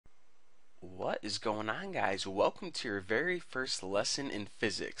What is going on, guys? Welcome to your very first lesson in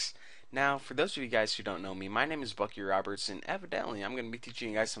physics. Now, for those of you guys who don't know me, my name is Bucky Roberts, and evidently I'm going to be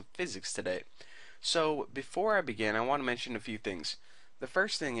teaching you guys some physics today. So, before I begin, I want to mention a few things. The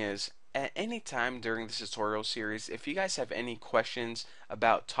first thing is, at any time during this tutorial series, if you guys have any questions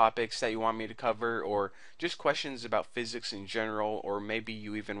about topics that you want me to cover, or just questions about physics in general, or maybe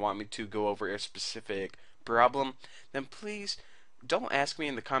you even want me to go over a specific problem, then please don't ask me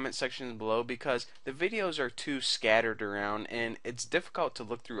in the comment section below because the videos are too scattered around and it's difficult to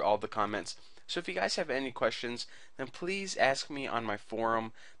look through all the comments. So if you guys have any questions, then please ask me on my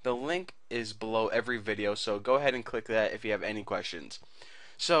forum. The link is below every video, so go ahead and click that if you have any questions.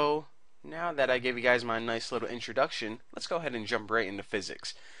 So now that I gave you guys my nice little introduction, let's go ahead and jump right into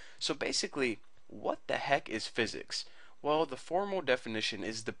physics. So basically, what the heck is physics? Well, the formal definition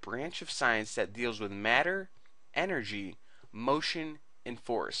is the branch of science that deals with matter, energy, motion, and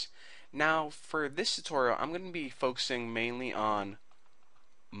force. Now, for this tutorial, I'm going to be focusing mainly on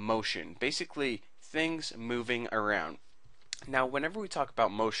motion, basically things moving around. Now, whenever we talk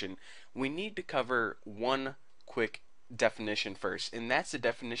about motion, we need to cover one quick definition first, and that's the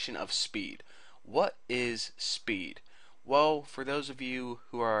definition of speed. What is speed? Well, for those of you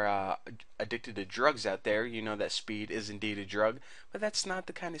who are addicted to drugs out there, you know that speed is indeed a drug, but that's not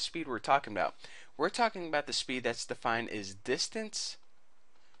the kind of speed we're talking about. We're talking about the speed that's defined as distance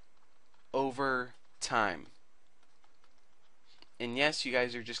over time. And yes, you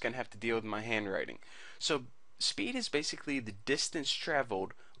guys are just going to have to deal with my handwriting. So speed is basically the distance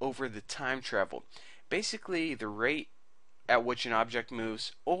traveled over the time traveled. Basically the rate at which an object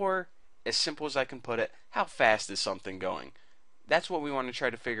moves, or as simple as I can put it, how fast is something going? That's what we want to try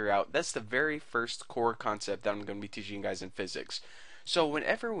to figure out. That's the very first core concept that I'm going to be teaching you guys in physics. So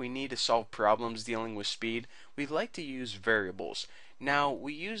whenever we need to solve problems dealing with speed, we like to use variables. Now,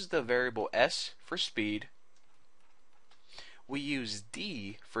 we use the variable s for speed, we use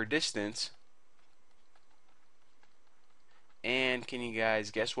d for distance, and can you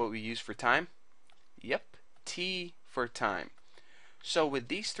guys guess what we use for time? Yep, t for time. So with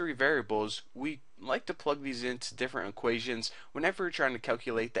these three variables, we like to plug these into different equations whenever we're trying to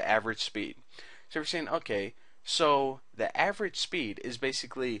calculate the average speed. So we're saying, okay, so the average speed is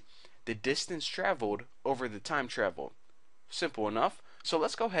basically the distance traveled over the time traveled. Simple enough. So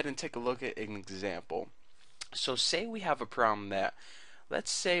let's go ahead and take a look at an example. So say we have a problem that,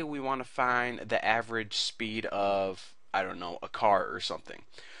 let's say we want to find the average speed of, I don't know, a car or something.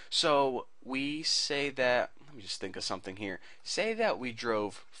 So we say that, let me just think of something here. Say that we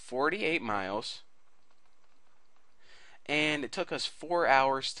drove 48 miles and it took us 4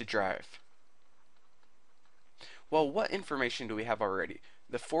 hours to drive. Well, what information do we have already?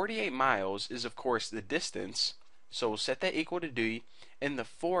 The 48 miles is of course the distance, so we'll set that equal to d, and the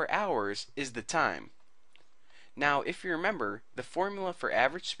 4 hours is the time. Now, if you remember, the formula for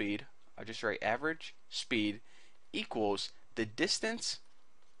average speed, I'll just write average speed equals the distance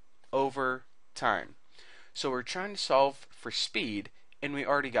over time. So we're trying to solve for speed, and we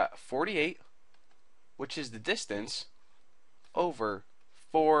already got 48, which is the distance, over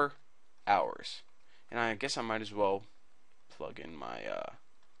 4 hours. And I guess I might as well plug in my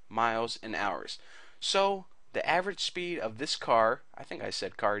miles and hours. So the average speed of this car, I think I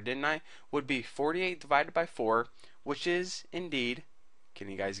said car, didn't I, would be 48 divided by 4, which is indeed, can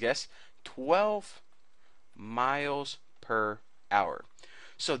you guys guess, 12 miles per hour.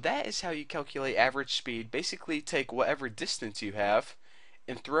 So that is how you calculate average speed. Basically take whatever distance you have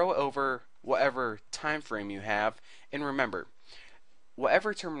and throw it over whatever time frame you have, and remember,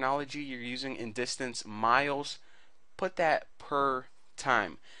 whatever terminology you're using in distance, miles, put that per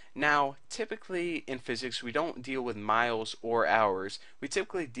time. Now, typically in physics, we don't deal with miles or hours. We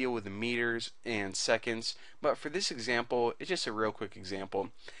typically deal with meters and seconds, but for this example, it's just a real quick example.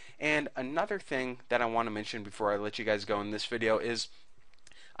 And another thing that I want to mention before I let you guys go in this video is,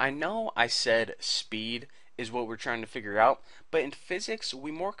 I know I said speed is what we're trying to figure out, but in physics,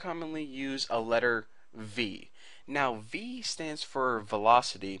 we more commonly use a letter v. Now, v stands for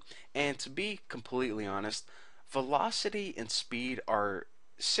velocity, and to be completely honest, velocity and speed are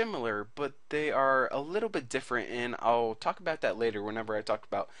similar, but they are a little bit different, and I'll talk about that later whenever I talk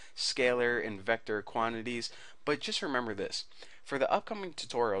about scalar and vector quantities. But just remember this. For the upcoming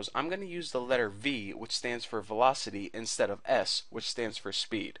tutorials, I'm going to use the letter v, which stands for velocity, instead of s, which stands for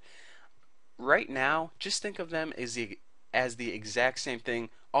speed. Right now, just think of them as the exact same thing,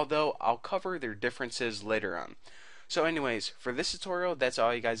 although I'll cover their differences later on. So anyways, for this tutorial, that's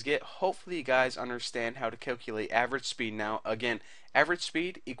all you guys get. Hopefully you guys understand how to calculate average speed now. Again, average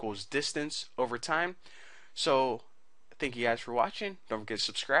speed equals distance over time. So Thank you guys for watching. Don't forget to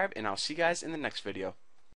subscribe, and I'll see you guys in the next video.